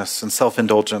self-righteousness and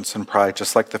self-indulgence and pride,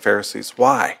 just like the Pharisees.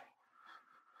 Why?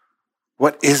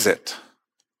 What is it?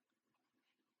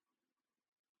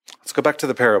 Let's go back to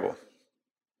the parable.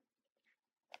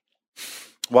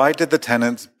 Why did the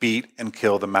tenants beat and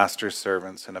kill the master's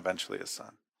servants and eventually his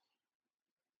son?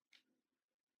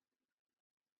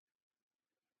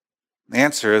 The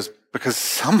answer is because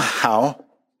somehow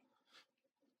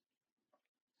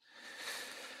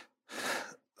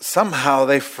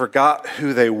they forgot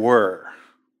who they were.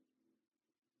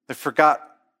 They forgot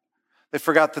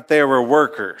that they were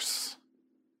workers,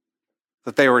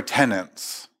 that they were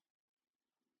tenants,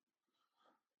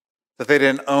 that they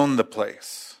didn't own the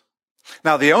place.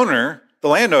 Now the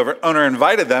landowner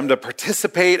invited them to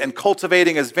participate in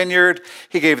cultivating his vineyard.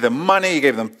 He gave them money, he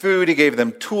gave them food, he gave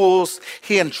them tools.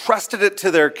 He entrusted it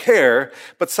to their care,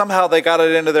 but somehow they got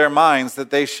it into their minds that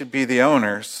they should be the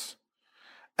owners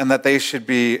and that they should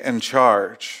be in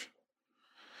charge.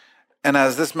 And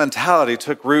as this mentality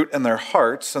took root in their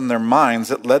hearts and their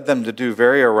minds, it led them to do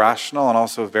very irrational and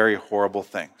also very horrible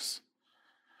things.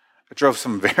 It drove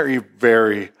some very,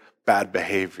 very bad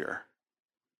behavior.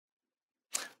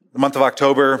 The month of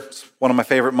October is one of my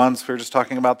favorite months. We were just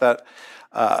talking about that.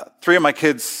 3 of my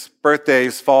kids'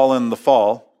 birthdays fall in the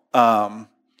fall.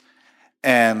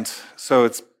 And so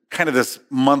it's kind of this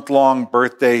month-long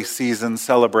birthday season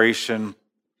celebration.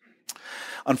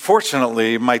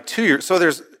 Unfortunately, my 2-year, so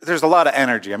there's a lot of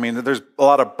energy. I mean, there's a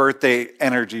lot of birthday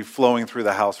energy flowing through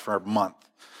the house for a month.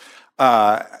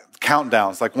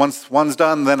 Countdowns, like once one's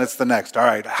done, then it's the next. All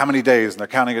right, how many days? And they're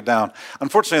counting it down.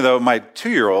 Unfortunately, though, my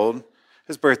 2-year-old,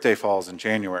 his birthday falls in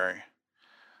January.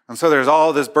 And so there's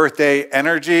all this birthday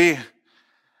energy,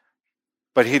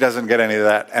 but he doesn't get any of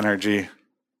that energy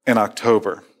in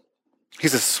October.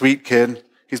 He's a sweet kid.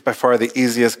 He's by far the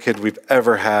easiest kid we've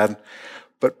ever had.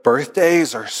 But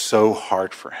birthdays are so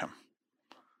hard for him.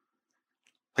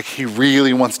 Like, he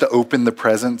really wants to open the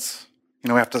presents. We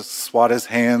have to swat his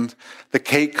hand. The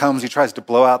cake comes, he tries to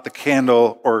blow out the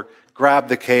candle or grab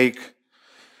the cake.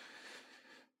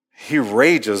 He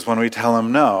rages when we tell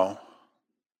him no.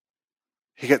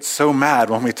 He gets so mad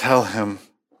when we tell him,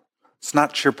 it's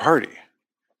not your party.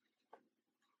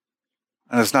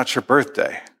 And it's not your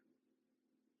birthday.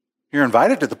 You're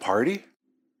invited to the party.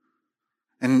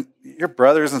 And your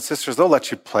brothers and sisters, they'll let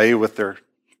you play with their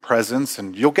presents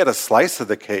and you'll get a slice of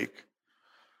the cake.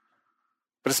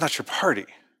 But it's not your party.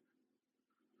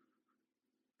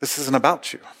 This isn't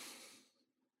about you.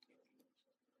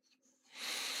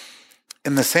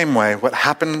 In the same way, what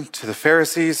happened to the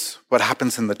Pharisees, what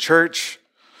happens in the church,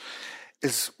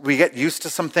 is we get used to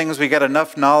some things, we get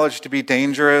enough knowledge to be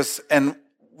dangerous, and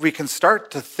we can start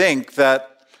to think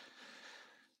that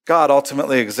God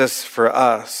ultimately exists for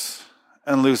us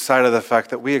and lose sight of the fact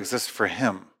that we exist for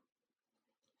him.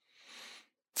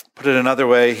 Put it another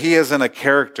way, he isn't a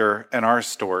character in our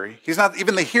story. He's not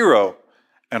even the hero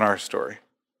in our story.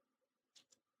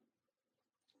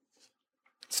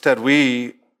 Instead,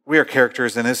 we are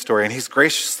characters in his story, and he's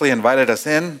graciously invited us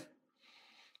in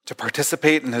to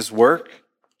participate in his work.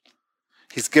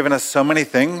 He's given us so many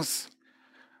things,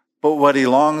 but what he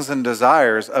longs and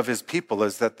desires of his people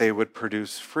is that they would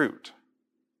produce fruit.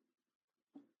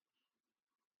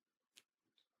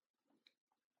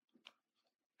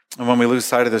 And when we lose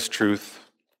sight of this truth,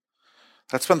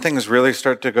 that's when things really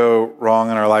start to go wrong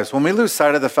in our lives. When we lose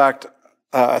sight of the fact,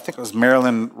 I think it was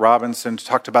Marilyn Robinson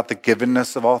talked about the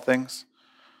givenness of all things.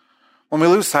 When we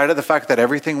lose sight of the fact that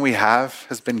everything we have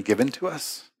has been given to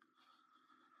us,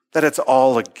 that it's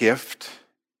all a gift,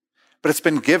 but it's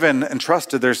been given and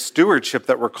trusted, there's stewardship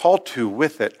that we're called to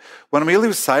with it. When we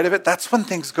lose sight of it, that's when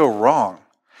things go wrong.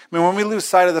 I mean, when we lose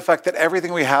sight of the fact that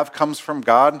everything we have comes from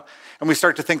God and we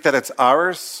start to think that it's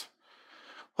ours,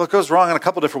 well, it goes wrong in a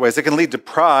couple different ways. It can lead to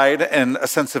pride and a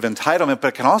sense of entitlement, but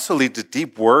it can also lead to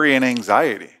deep worry and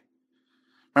anxiety.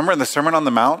 Remember in the Sermon on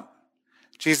the Mount,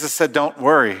 Jesus said, don't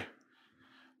worry.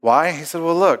 Why? He said,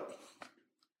 well, look,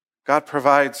 God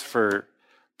provides for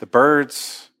the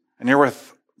birds, and you're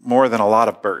worth more than a lot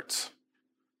of birds.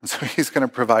 And so he's going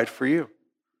to provide for you.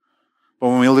 But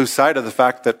when we lose sight of the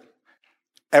fact that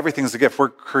everything's a gift, we're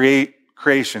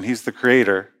creation, he's the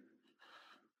creator,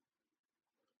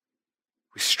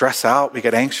 we stress out, we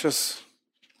get anxious.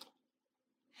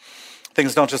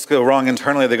 Things don't just go wrong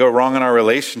internally, they go wrong in our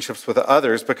relationships with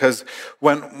others, because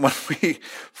when we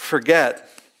forget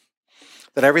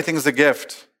that everything's a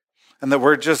gift and that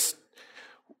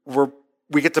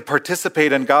we get to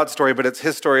participate in God's story, but it's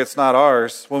his story, it's not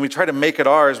ours. When we try to make it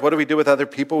ours, what do we do with other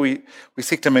people? We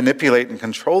seek to manipulate and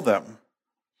control them.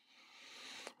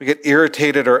 We get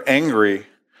irritated or angry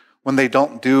when they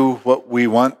don't do what we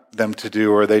want them to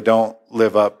do or they don't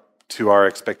live up to our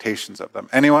expectations of them.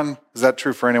 Anyone? Is that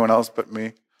true for anyone else but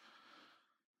me?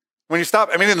 When you stop,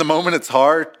 in the moment it's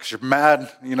hard because you're mad,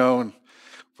 and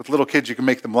with little kids you can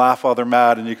make them laugh while they're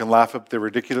mad and you can laugh at their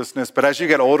ridiculousness. But as you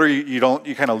get older, you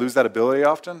kind of lose that ability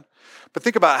often. But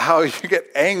think about how you get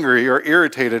angry or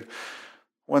irritated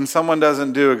when someone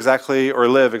doesn't do exactly or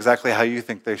live exactly how you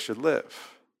think they should live.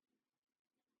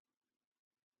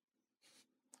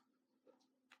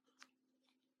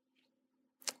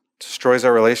 Destroys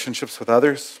our relationships with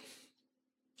others,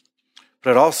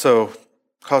 but it also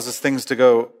causes things to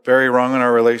go very wrong in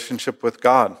our relationship with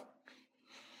God.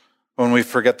 When we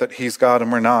forget that he's God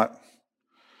and we're not,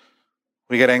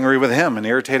 we get angry with him and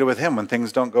irritated with him when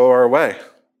things don't go our way.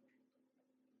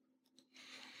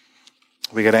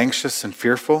 We get anxious and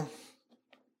fearful.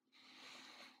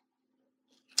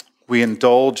 We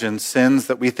indulge in sins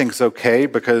that we think is okay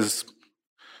because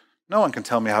no one can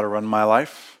tell me how to run my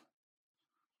life.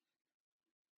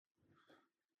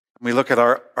 We look at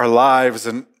our lives,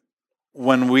 and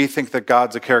when we think that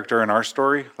God's a character in our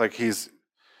story, like he's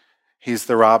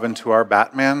the Robin to our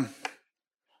Batman,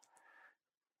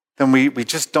 then we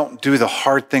just don't do the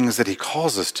hard things that he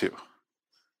calls us to,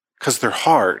 because they're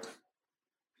hard.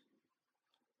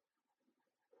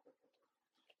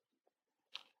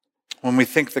 When we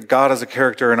think that God is a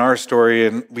character in our story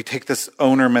and we take this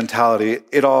owner mentality,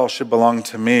 it all should belong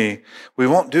to me, we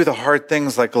won't do the hard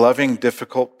things like loving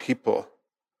difficult people,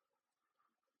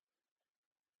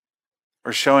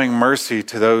 or showing mercy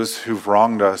to those who've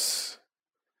wronged us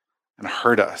and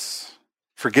hurt us,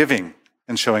 forgiving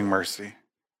and showing mercy.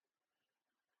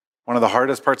 One of the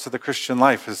hardest parts of the Christian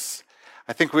life is,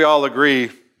 I think we all agree,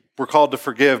 we're called to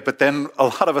forgive, but then a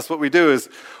lot of us, what we do is,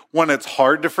 when it's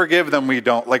hard to forgive, then we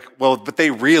don't. But they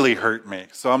really hurt me,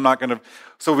 so I'm not going to.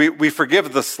 So we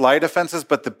forgive the slight offenses,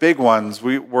 but the big ones,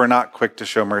 we're not quick to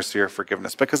show mercy or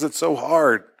forgiveness because it's so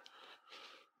hard.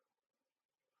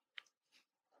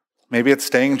 Maybe it's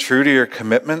staying true to your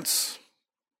commitments.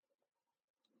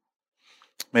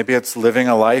 Maybe it's living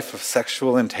a life of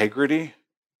sexual integrity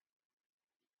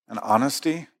and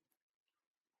honesty.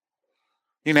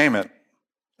 You name it.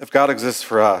 If God exists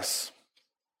for us,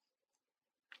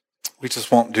 we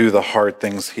just won't do the hard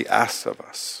things he asks of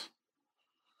us.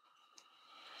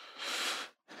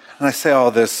 And I say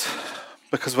all this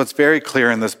because what's very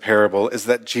clear in this parable is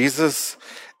that Jesus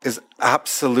is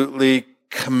absolutely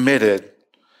committed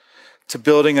to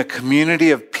building a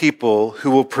community of people who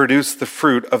will produce the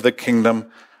fruit of the kingdom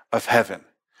of heaven.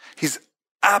 He's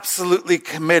absolutely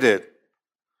committed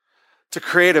to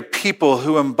create a people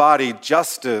who embody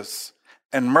justice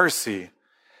and mercy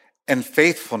and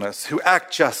faithfulness, who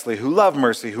act justly, who love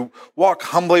mercy, who walk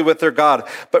humbly with their God.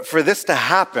 But for this to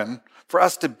happen, for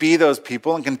us to be those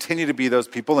people and continue to be those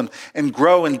people and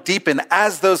grow and deepen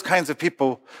as those kinds of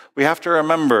people, we have to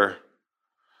remember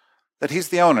that he's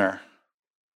the owner,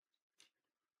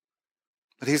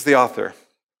 that he's the author.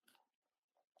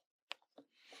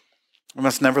 We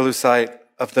must never lose sight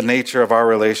of the nature of our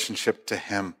relationship to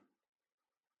him.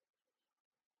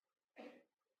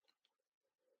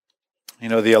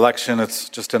 The election, it's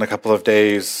just in a couple of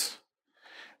days,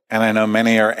 and I know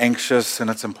many are anxious, and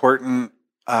it's important.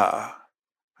 I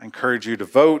encourage you to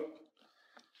vote.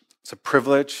 It's a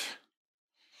privilege.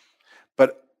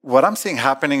 But what I'm seeing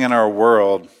happening in our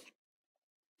world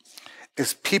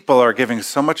is people are giving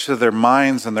so much of their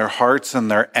minds and their hearts and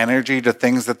their energy to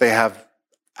things that they have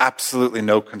absolutely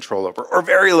no control over, or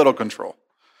very little control.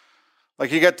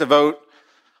 Like you get to vote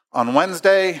on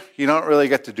Wednesday, you don't really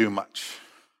get to do much.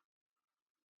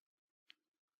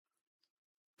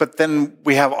 But then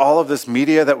we have all of this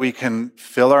media that we can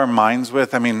fill our minds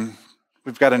with. We've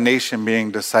we've got a nation being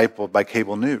discipled by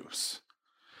cable news.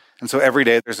 And so every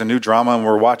day there's a new drama and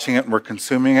we're watching it and we're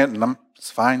consuming it, and it's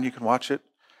fine, you can watch it.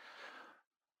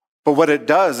 But what it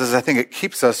does is I think it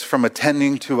keeps us from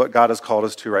attending to what God has called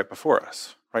us to right before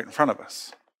us, right in front of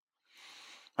us.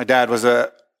 My dad was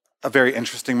a very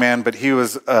interesting man, but he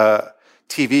was a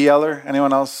TV yeller.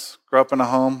 Anyone else grow up in a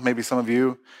home, maybe some of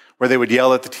you, where they would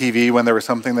yell at the TV when there was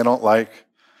something they don't like?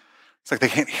 It's like they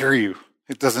can't hear you.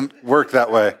 It doesn't work that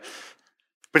way.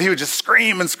 But he would just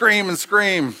scream and scream and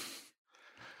scream.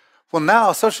 Well,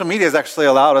 now social media has actually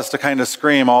allowed us to kind of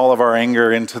scream all of our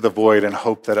anger into the void and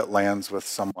hope that it lands with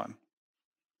someone.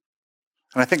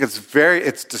 And I think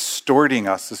it's distorting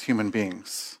us as human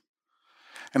beings.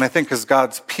 And I think as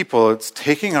God's people, it's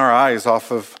taking our eyes off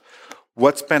of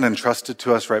what's been entrusted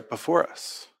to us right before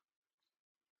us.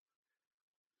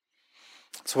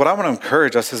 So what I want to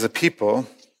encourage us as a people,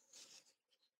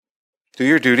 do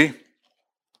your duty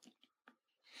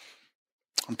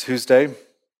on Tuesday.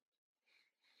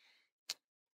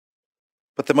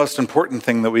 But the most important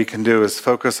thing that we can do is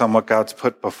focus on what God's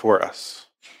put before us.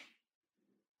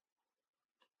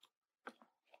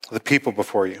 The people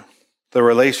before you, the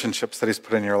relationships that he's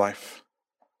put in your life.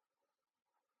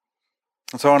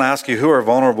 And so I want to ask you, who are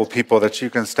vulnerable people that you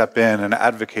can step in and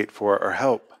advocate for or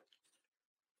help?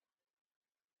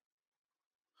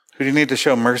 Who do you need to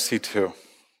show mercy to?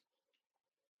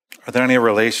 Are there any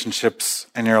relationships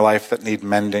in your life that need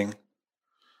mending?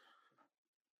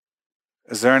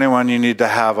 Is there anyone you need to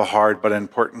have a hard but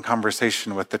important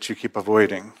conversation with that you keep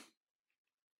avoiding?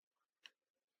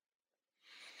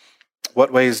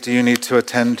 What ways do you need to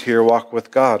attend to your walk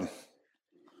with God?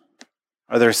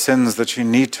 Are there sins that you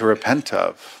need to repent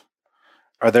of?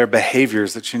 Are there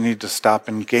behaviors that you need to stop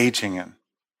engaging in?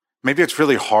 Maybe it's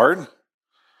really hard,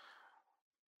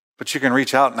 but you can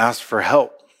reach out and ask for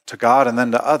help to God and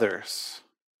then to others.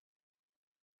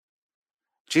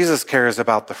 Jesus cares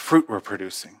about the fruit we're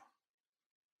producing.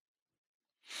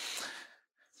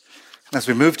 And as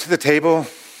we move to the table,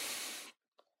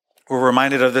 we're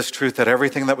reminded of this truth that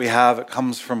everything that we have, it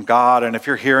comes from God. And if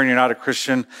you're here and you're not a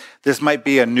Christian, this might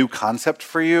be a new concept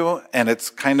for you, and it's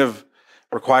kind of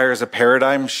requires a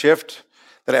paradigm shift,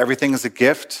 that everything is a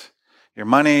gift. Your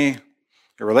money,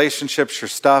 your relationships, your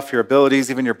stuff, your abilities,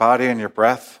 even your body and your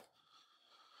breath.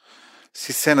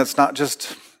 See, sin, it's not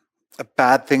just a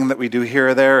bad thing that we do here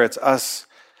or there. It's us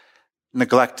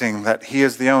neglecting that he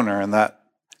is the owner and that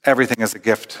everything is a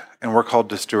gift, and we're called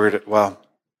to steward it well.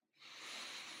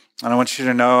 And I want you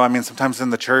to know, sometimes in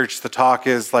the church, the talk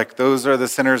is like, those are the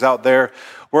sinners out there.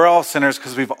 We're all sinners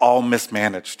because we've all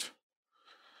mismanaged.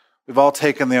 We've all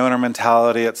taken the owner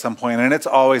mentality at some point, and it's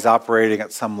always operating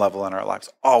at some level in our lives,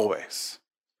 always.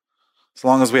 As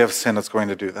long as we have sin, it's going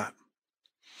to do that.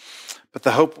 But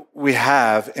the hope we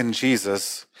have in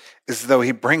Jesus is, though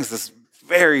he brings this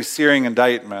very searing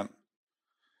indictment,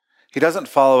 he doesn't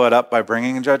follow it up by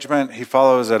bringing judgment. He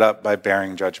follows it up by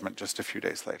bearing judgment just a few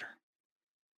days later.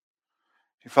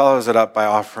 He follows it up by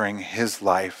offering his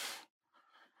life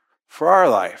for our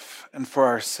life and for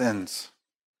our sins.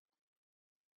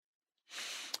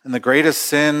 And the greatest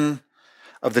sin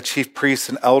of the chief priests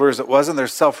and elders, it wasn't their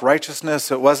self-righteousness,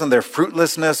 it wasn't their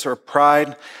fruitlessness or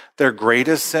pride. Their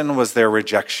greatest sin was their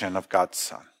rejection of God's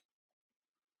Son.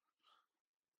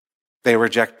 They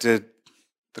rejected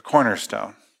the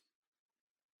cornerstone.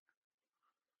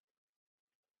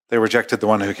 They rejected the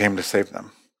one who came to save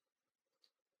them.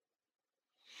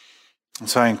 And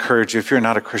so I encourage you, if you're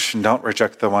not a Christian, don't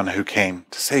reject the one who came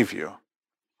to save you.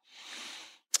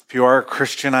 If you are a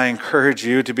Christian, I encourage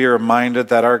you to be reminded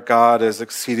that our God is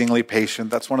exceedingly patient.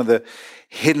 That's one of the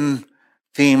hidden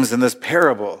themes in this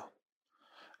parable.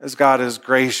 As God is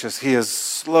gracious, he is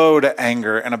slow to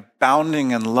anger and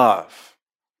abounding in love.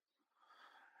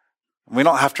 We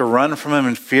don't have to run from him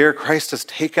in fear. Christ has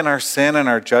taken our sin and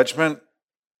our judgment.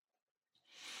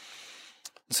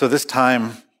 So this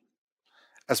time,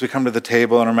 as we come to the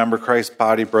table and remember Christ's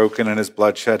body broken and his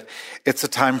blood shed, it's a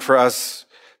time for us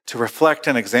to reflect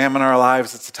and examine our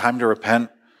lives. It's a time to repent,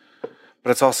 but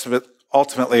it's also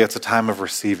ultimately it's a time of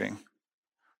receiving,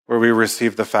 where we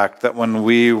receive the fact that when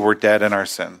we were dead in our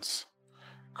sins,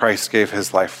 Christ gave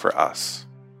his life for us.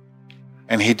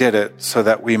 And he did it so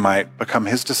that we might become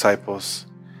his disciples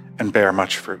and bear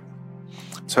much fruit.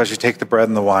 So as you take the bread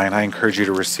and the wine, I encourage you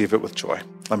to receive it with joy.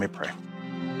 Let me pray.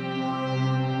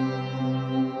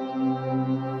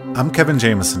 I'm Kevin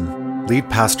Jamison, lead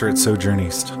pastor at Sojourn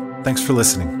East. Thanks for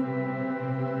listening.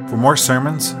 For more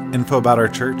sermons, info about our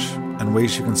church, and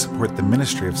ways you can support the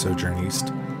ministry of Sojourn East,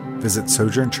 visit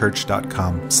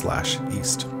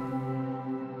sojournchurch.com/east.